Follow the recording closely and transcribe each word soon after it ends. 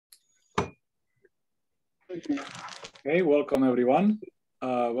Okay, welcome everyone.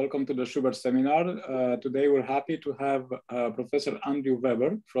 Welcome to the Schubert seminar. Today we're happy to have Professor Andrzej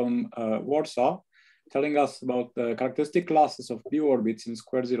Weber from Warsaw telling us about the characteristic classes of B orbits in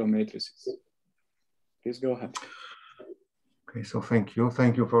square zero matrices. Please go ahead. Okay, so thank you.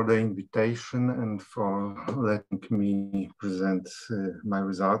 Thank you for the invitation and for letting me present my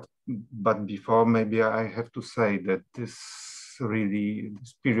result. But before, maybe I have to say that this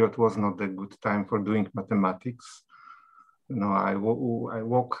period was not a good time for doing mathematics. You know, I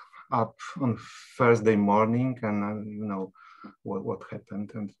woke up on Thursday morning and you know what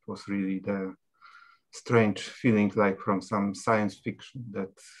happened, and it was really the strange feeling like from some science fiction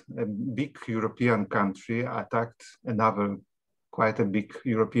that a big European country attacked another quite a big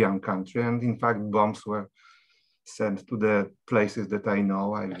European country, and in fact bombs were sent to the places that I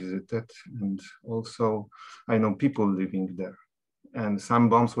know, I visited, and also I know people living there. And some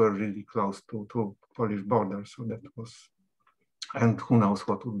bombs were really close to Polish border, so that was, and who knows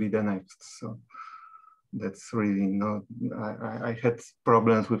what would be the next. So that's really not, I had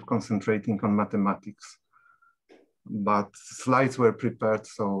problems with concentrating on mathematics, but slides were prepared,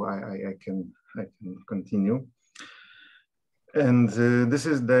 so I can continue. And this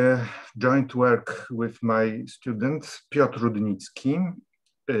is the joint work with my student, Piotr Rudnicki,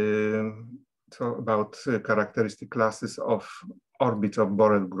 so about characteristic classes of orbits of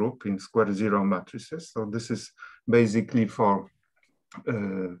Borel group in square zero matrices. So this is basically for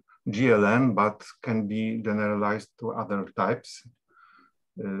GLN, but can be generalized to other types,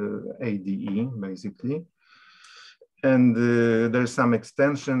 ADE basically. And there's some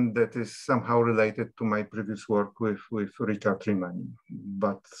extension that is somehow related to my previous work with Richard Rimányi,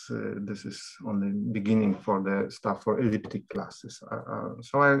 but this is only beginning for the stuff for elliptic classes.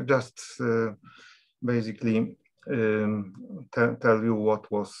 So I just basically tell you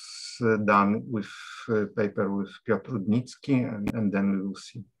what was done with paper with Piotr Rudnicki, and then we will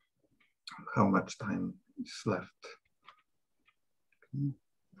see how much time is left. Okay.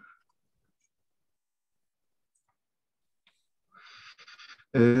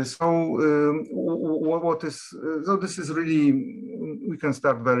 So this is really, we can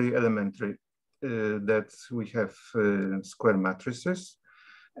start very elementary, that we have square matrices,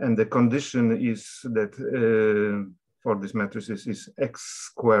 and the condition is that for these matrices is x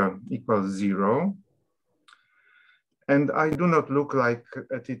squared equals 0. And I do not look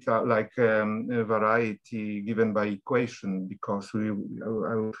at it like a variety given by equation, because I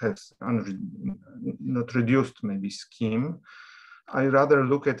would have not reduced maybe scheme. I rather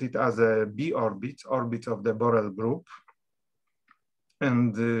look at it as a B orbits of the Borel group,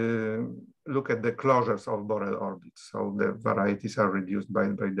 and look at the closures of Borel orbits. So the varieties are reduced by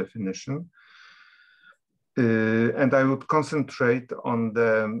definition. And I would concentrate on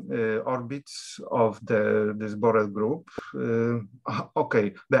the orbits of this Borel group.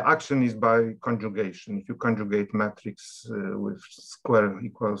 Okay, the action is by conjugation. If you conjugate matrix with square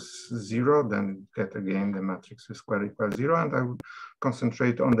equals 0, then you get again the matrix with square equals 0. And I would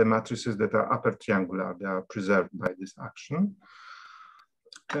concentrate on the matrices that are upper triangular. They are preserved by this action.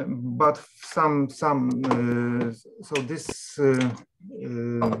 But so this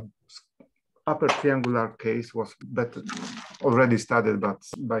upper triangular case was already studied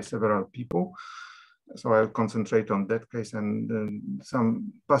by several people. So I'll concentrate on that case, and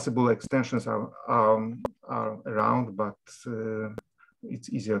some possible extensions are around, but it's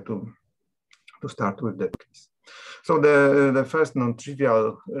easier to start with that case. So the first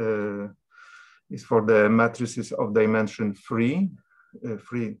non-trivial is for the matrices of dimension 3.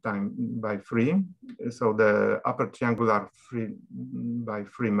 3 times by 3. So the upper triangular 3 by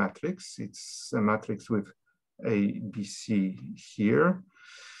 3 matrix, it's a matrix with A, B, C here.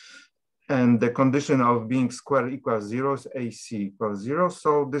 And the condition of being square equals 0 is AC equals 0.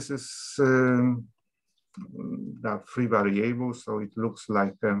 So this is that 3 variables. So it looks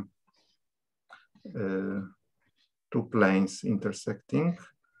like 2 planes intersecting.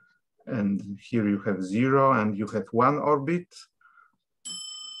 And here you have 0 and you have 1 orbit.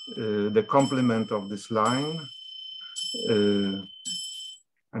 The complement of this line,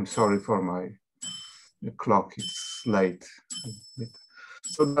 I'm sorry for the clock, it's late.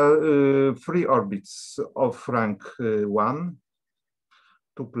 So the 3 orbits of rank 1,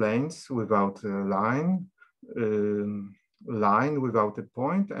 2 planes without a line, line without a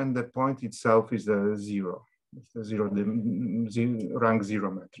point, and the point itself is a 0. It's a rank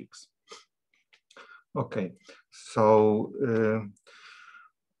 0 matrix. Okay, so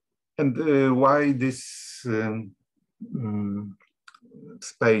and why this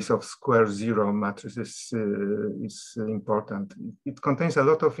space of square zero matrices is important. It contains a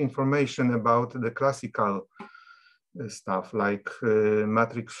lot of information about the classical stuff, like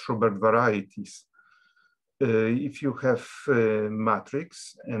matrix Schubert varieties. If you have a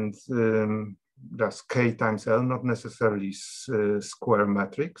matrix and just K times L, not necessarily square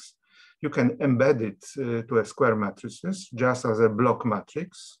matrix, you can embed it to a square matrices just as a block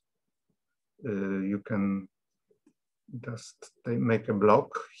matrix. You can just make a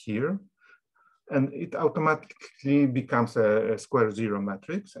block here, and it automatically becomes a square zero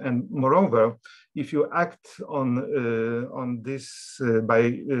matrix. And moreover, if you act on this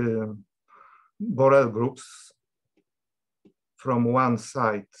by Borel groups from one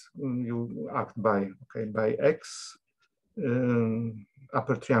side, you act by X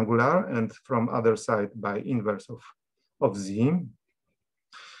upper triangular, and from other side by inverse of Z.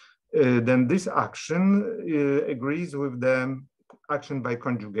 Then this action agrees with the action by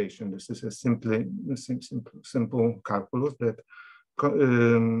conjugation. This is a simple calculus that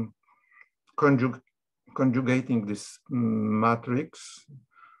conjugating this matrix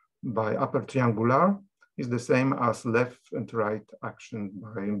by upper triangular is the same as left and right action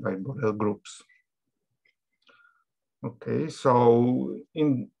by Borel groups. Okay, so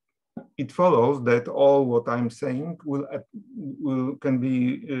it follows that all what I'm saying can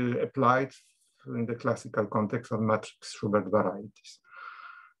be applied in the classical context of matrix Schubert varieties.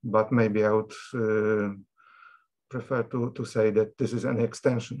 But maybe I would prefer to say that this is an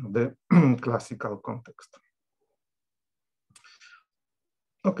extension of the classical context.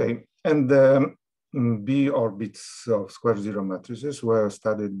 Okay, and the B orbits of square zero matrices were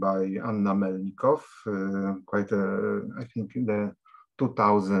studied by Anna Melnikov, I think in the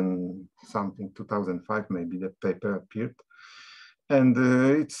 2005 maybe the paper appeared. And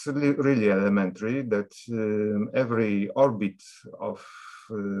it's really elementary that every orbit of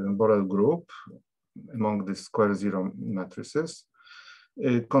Borel group among the square zero matrices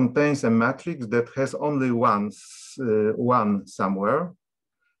contains a matrix that has only one somewhere,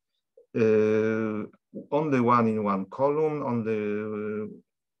 only one in one column, only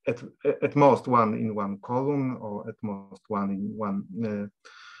at most one in one column, or at most one in one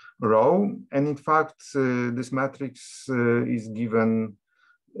row. And in fact, this matrix is given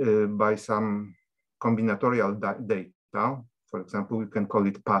by some combinatorial data. For example, we can call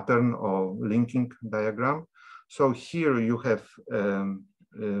it pattern or linking diagram. So here you have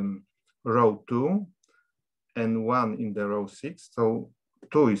row 2 and 1 in the row 6. So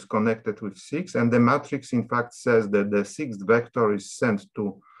 2 is connected with 6, and the matrix in fact says that the 6th vector is sent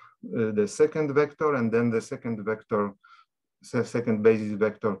to the second vector, and then the second basis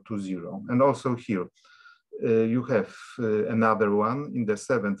vector to 0. And also here you have another one in the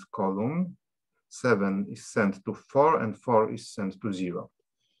 7th column. 7 is sent to 4, and 4 is sent to 0.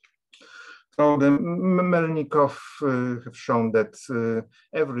 So the Melnikov have shown that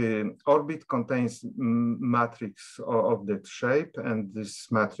every orbit contains matrix of that shape, and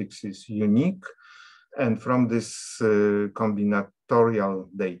this matrix is unique. And from this combinatorial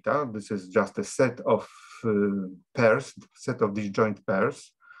data, this is just a set of pairs, set of disjoint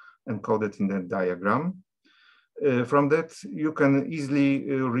pairs encoded in the diagram. From that, you can easily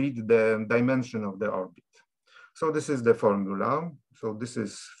read the dimension of the orbit. So this is the formula. So this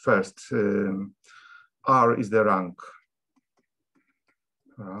is first, R is the rank,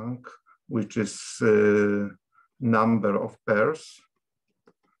 which is number of pairs.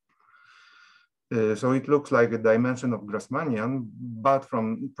 So it looks like a dimension of Grassmannian, but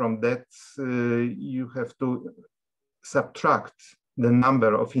from that you have to subtract the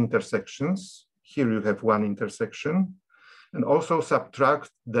number of intersections. Here you have one intersection, and also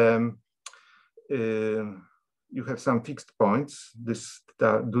subtract the you have some fixed points.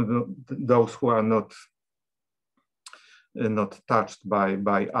 Those who are not touched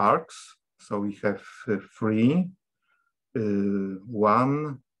by arcs. So we have 3,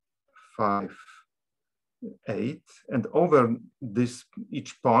 1, 5, 8, and over this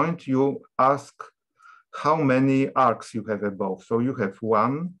each point you ask how many arcs you have above. So you have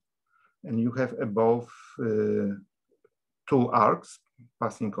 1, and you have above 2 arcs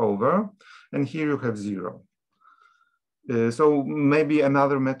passing over, and here you have 0. So maybe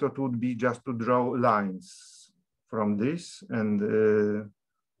another method would be just to draw lines from this, and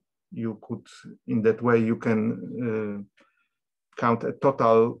you could, in that way, you can count a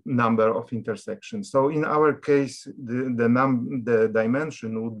total number of intersections. So in our case, the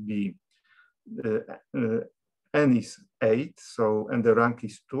dimension would be n is 8, so, and the rank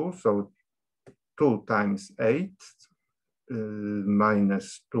is 2, so 2 times 8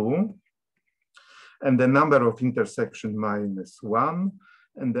 minus 2. and the number of intersection -1,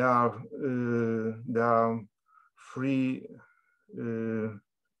 and there are three.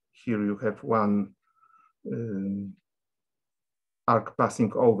 Here you have one arc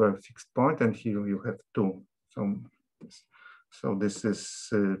passing over fixed point, and here you have two. So this is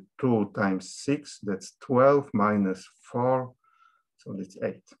 2 times 6, that's 12 minus 4, so that's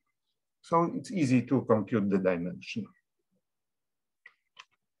 8. So it's easy to compute the dimension.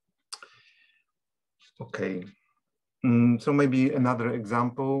 Okay, so maybe another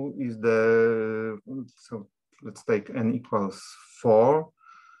example is so let's take n equals 4.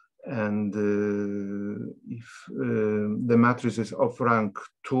 And if the matrices of rank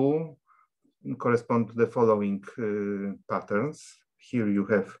 2 correspond to the following patterns. Here you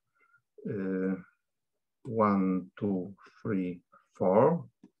have 1, 2, 3, 4.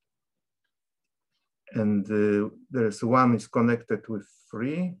 And there's 1 is connected with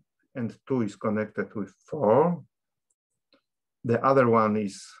 3, and 2 is connected with 4. The other one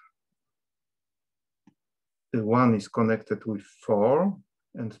is 1 is connected with 4,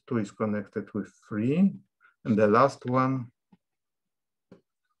 and 2 is connected with 3. And the last one,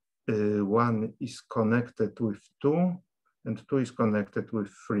 1 is connected with 2, and 2 is connected with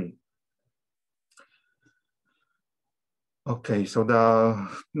 3. Okay, so there are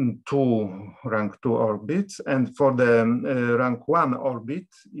rank 2 orbits, and for the rank 1 orbit,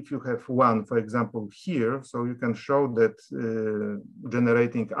 if you have 1, for example, here, so you can show that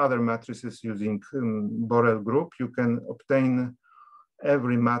generating other matrices using Borel group, you can obtain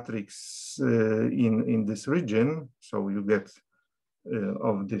every matrix in this region, so you get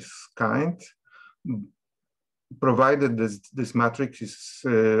of this kind, provided this matrix is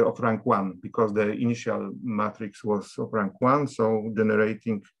of rank 1, because the initial matrix was of rank 1, so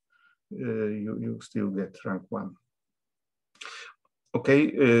generating, you still get rank 1.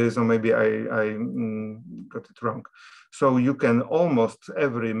 Okay, so maybe I got it wrong. So you can almost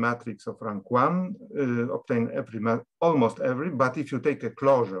every matrix of rank 1 obtain almost every, but if you take a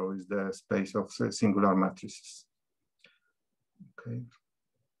closure is the space of singular matrices. Okay.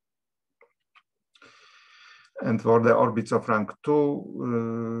 And for the orbits of rank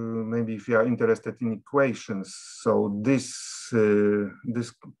 2, maybe if you are interested in equations, so these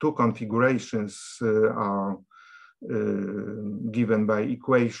two configurations are given by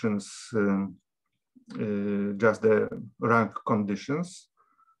equations, just the rank conditions.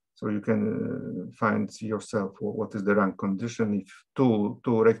 So you can find yourself what is the rank condition. If two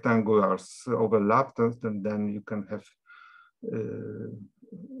rectangulars overlap, then you can have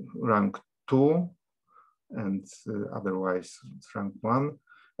rank 2. And otherwise it's rank 1.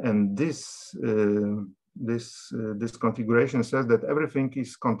 And this configuration says that everything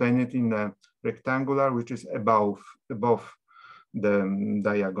is contained in a rectangular which is above the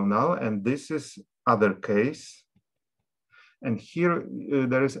diagonal, and this is other case. And here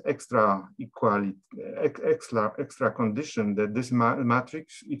there is extra equality, extra condition that this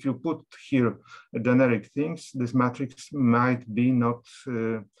matrix, if you put here generic things, this matrix might be not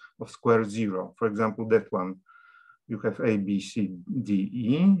of square 0. For example, that one, you have A, B, C, D,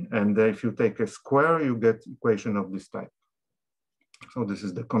 E, and if you take a square, you get equation of this type. So this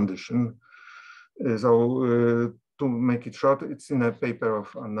is the condition. To make it short, it's in a paper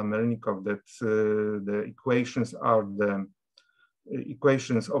of Melnikov that the equations are the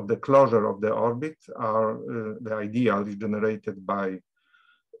equations of the closure of the orbit are the ideal is generated by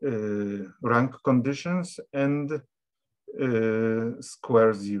rank conditions and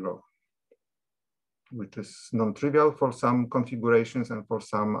square 0, which is non-trivial for some configurations and for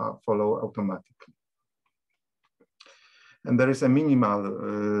some follow automatically. And there is a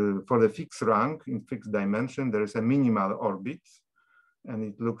minimal, for the fixed rank in fixed dimension, there is a minimal orbit, and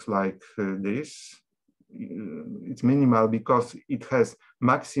it looks like this. It's minimal because it has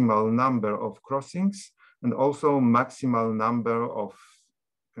maximal number of crossings and also maximal number of,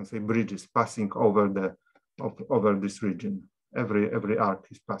 you can say, bridges passing over over this region. Every arc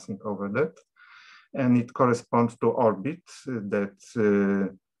is passing over that, and it corresponds to orbit that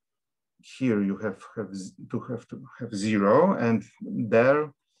here you have to have 0, and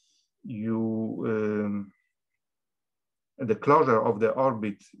there you the closure of the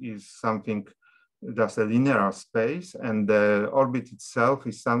orbit is something just a linear space, and the orbit itself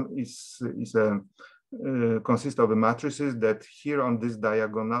is consists of the matrices that here on this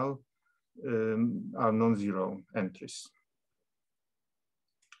diagonal are non-zero entries.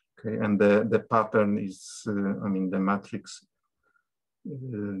 Okay, and the pattern is, I mean, the matrix,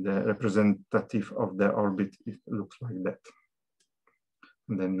 the representative of the orbit, it looks like that.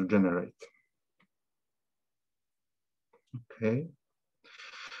 And then you generate. Okay.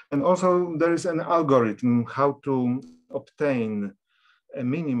 And also there is an algorithm how to obtain a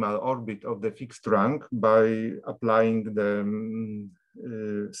minimal orbit of the fixed rank by applying the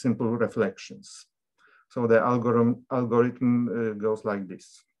simple reflections. So the algorithm goes like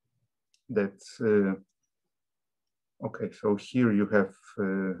this. That okay, so here you have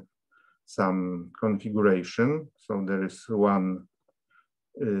some configuration. So there is one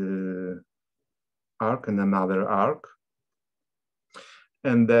arc and another arc.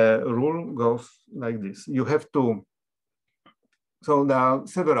 And the rule goes like this. You have to, so there are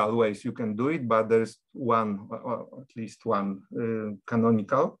several ways you can do it, but there is one, or at least one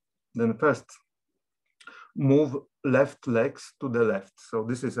canonical. Then first, move left legs to the left. So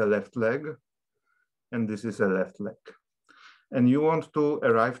this is a left leg, and this is a left leg. And you want to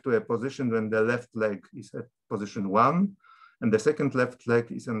arrive to a position when the left leg is at position 1, and the second left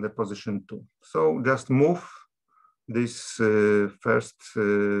leg is in the position 2. So just move this first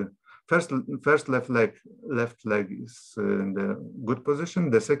left leg is in the good position.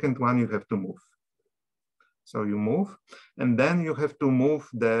 The second one you have to move. So you move, and then you have to move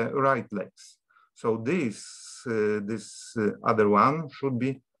the right legs. So this other one should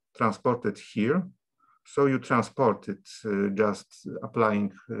be transported here. So you transport it just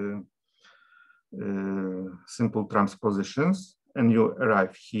applying simple transpositions, and you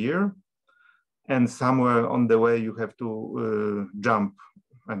arrive here. And somewhere on the way you have to jump.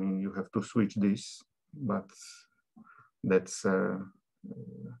 I mean, you have to switch this, but that's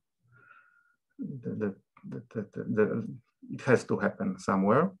it has to happen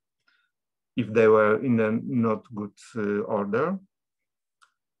somewhere. If they were in a not good order.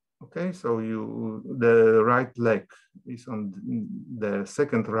 Okay, so the right leg is on the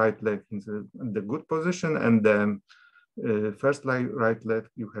second right leg in the good position, and then first right leg,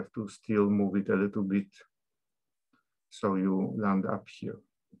 you have to still move it a little bit. So you land up here.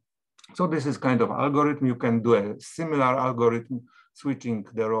 So this is kind of algorithm. You can do a similar algorithm, switching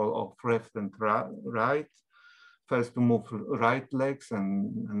the role of left and right. First to move right legs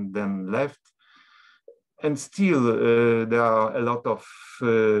and then left. And still there are a lot of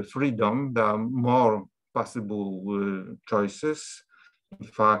freedom. There are more possible choices. In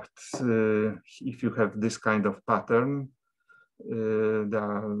fact, if you have this kind of pattern,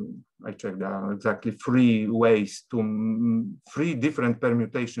 I checked, there are exactly 3 ways to 3 different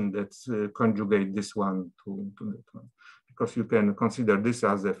permutations that conjugate this one to that one. Because you can consider this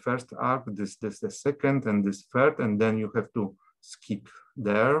as the first arc, this the second, and this third, and then you have to skip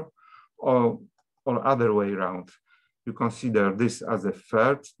there, or other way around. You consider this as the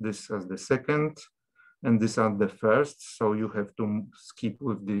third, this as the second, and this as the first. So you have to skip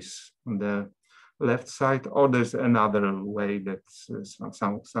with this on the left side, or there's another way that's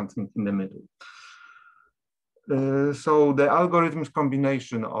something in the middle. So the algorithm is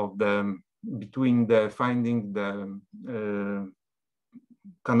combination of between finding the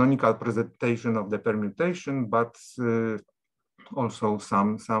canonical presentation of the permutation, but also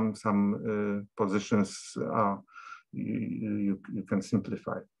some positions you can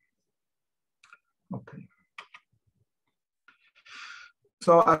simplify. Okay.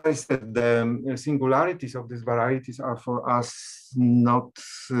 So as I said, the singularities of these varieties are for us not,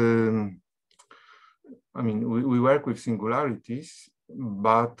 I mean, we work with singularities,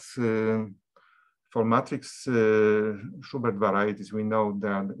 but for matrix Schubert varieties, we know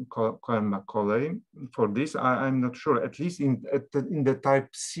that Cohen-Macaulay. For this, I'm not sure, at least in the type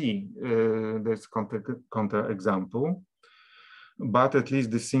C, there's counter example, but at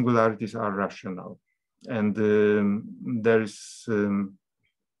least the singularities are rational. And there is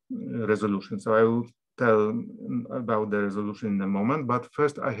resolution. So I will tell about the resolution in a moment, but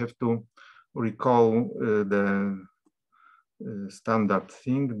first I have to recall the standard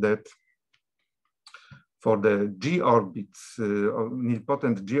thing that for the G orbits,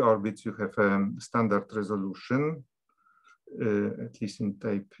 nilpotent G orbits, you have a standard resolution, at least in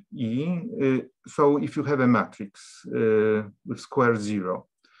type E. So if you have a matrix with square 0,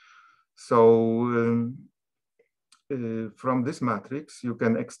 so from this matrix, you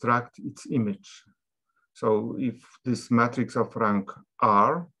can extract its image. So if this matrix of rank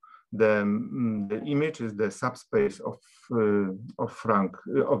R, the image is the subspace of rank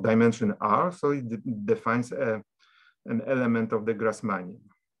of dimension R, so it defines an element of the Grassmannian.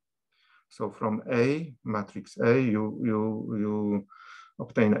 So from A, matrix A, you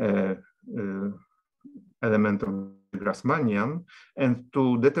obtain a element of the Grassmannian, and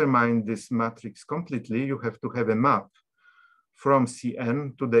to determine this matrix completely, you have to have a map from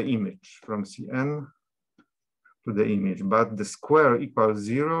Cn to the image, from Cn to the image, but the square equals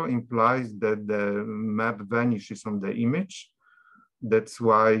 0 implies that the map vanishes on the image. That's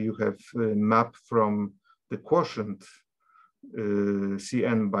why you have a map from the quotient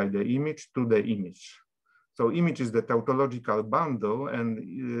Cn by the image to the image. So image is the tautological bundle, and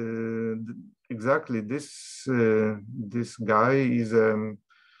exactly this guy is a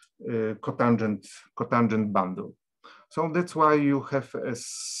cotangent bundle. So that's why you have a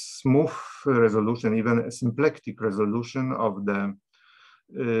smooth resolution, even a symplectic resolution of the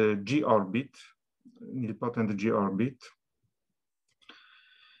G orbit, nilpotent G orbit.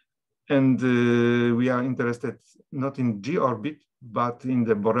 And we are interested not in G orbit, but in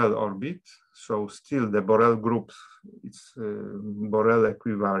the Borel orbit. So still the Borel group, it's Borel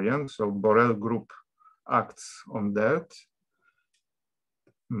equivariant. So Borel group acts on that,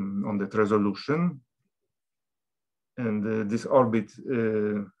 on that resolution. And this orbit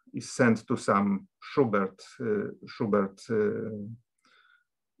is sent to some Schubert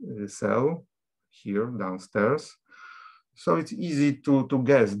cell here downstairs. So it's easy to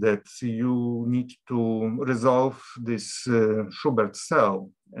guess that you need to resolve this Schubert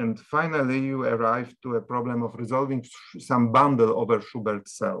cell. And finally, you arrive to a problem of resolving some bundle over Schubert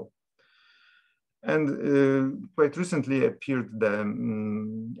cell. And quite recently appeared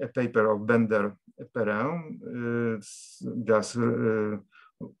a paper of Bender-Perrin, just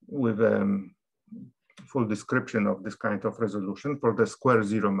with a full description of this kind of resolution for the square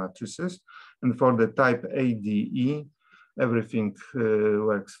zero matrices. And for the type ADE, everything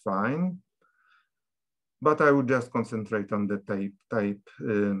works fine. But I would just concentrate on the type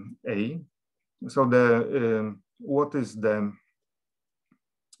A. So what is the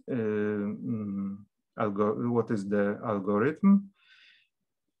algorithm?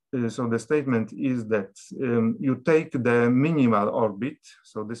 So the statement is that you take the minimal orbit.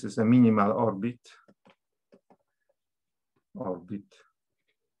 So this is a minimal orbit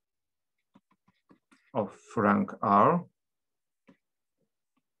of rank R.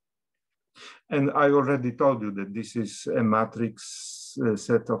 And I already told you that this is a matrix,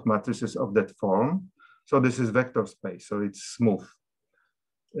 set of matrices of that form. So this is vector space, so it's smooth.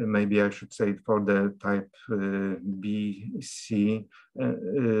 Maybe I should say it for the type B, C,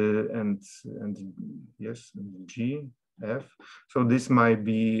 and yes, G, F. So this might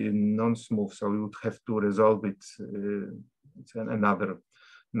be non-smooth, so we would have to resolve it. It's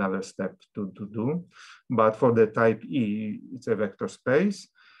another step to do. But for the type E, it's a vector space.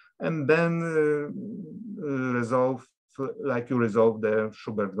 And then resolve like you resolve the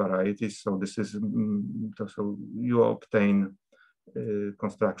Schubert varieties. So this is, so you obtain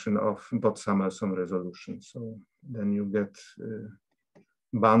construction of Bott-Samelson resolution. So then you get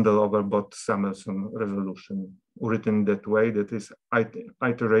bundle over Bott-Samelson resolution written that way, that is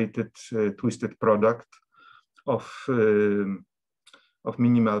iterated twisted product of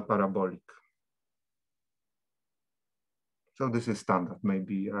minimal parabolic. So this is standard.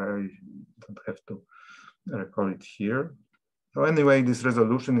 Maybe I don't have to recall it here. So anyway, this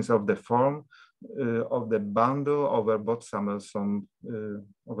resolution is of the form of the bundle over Bott-Samelson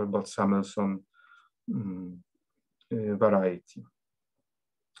variety.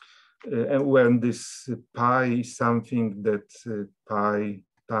 And when this pi is something that pi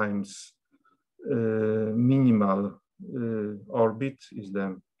times minimal orbit is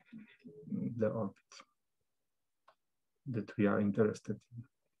the orbit that we are interested in.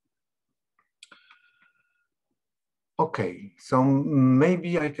 Okay, so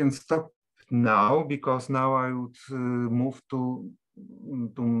maybe I can stop now, because now I would move to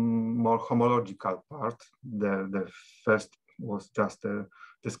more homological part. The first was just a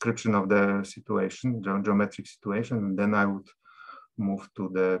description of the situation, geometric situation, and then I would move to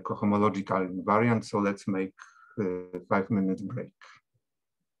the cohomological invariant. So let's make a 5-minute break.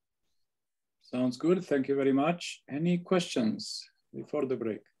 Sounds good. Thank you very much. Any questions before the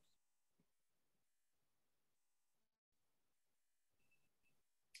break?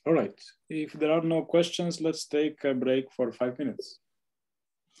 All right. If there are no questions, let's take a break for 5 minutes.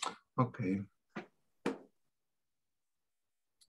 Okay.